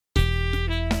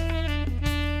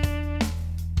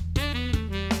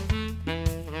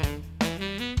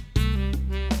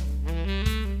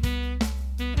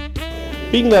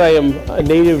Being that I am a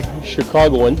native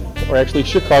Chicagoan, or actually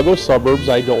Chicago suburbs,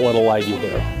 I don't want to lie to you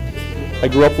here. I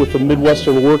grew up with the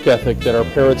Midwestern work ethic that our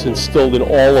parents instilled in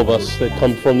all of us that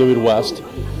come from the Midwest.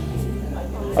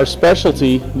 Our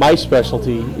specialty, my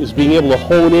specialty, is being able to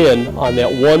hone in on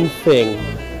that one thing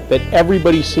that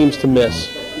everybody seems to miss.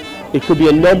 It could be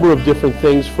a number of different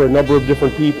things for a number of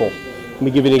different people. Let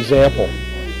me give you an example.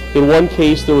 In one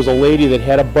case, there was a lady that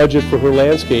had a budget for her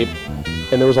landscape,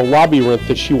 and there was a labyrinth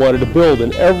that she wanted to build,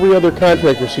 and every other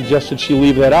contractor suggested she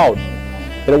leave that out.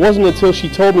 And it wasn't until she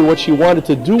told me what she wanted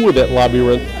to do with that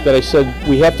labyrinth that I said,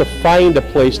 we have to find a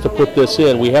place to put this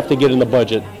in. We have to get in the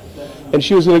budget. And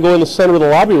she was going to go in the center of the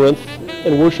labyrinth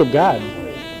and worship God.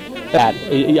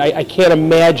 I can't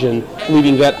imagine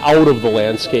leaving that out of the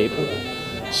landscape.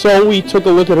 So we took a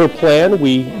look at her plan.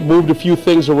 We moved a few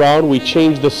things around. We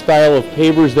changed the style of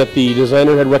pavers that the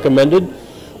designer had recommended.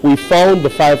 We found the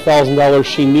 $5,000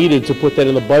 she needed to put that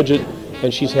in the budget,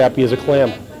 and she's happy as a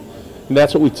clam. And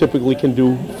that's what we typically can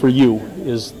do for you,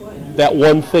 is that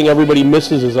one thing everybody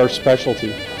misses is our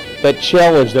specialty. That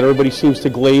challenge that everybody seems to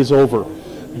glaze over.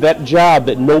 That job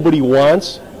that nobody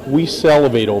wants, we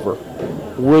salivate over.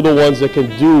 We're the ones that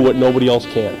can do what nobody else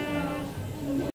can.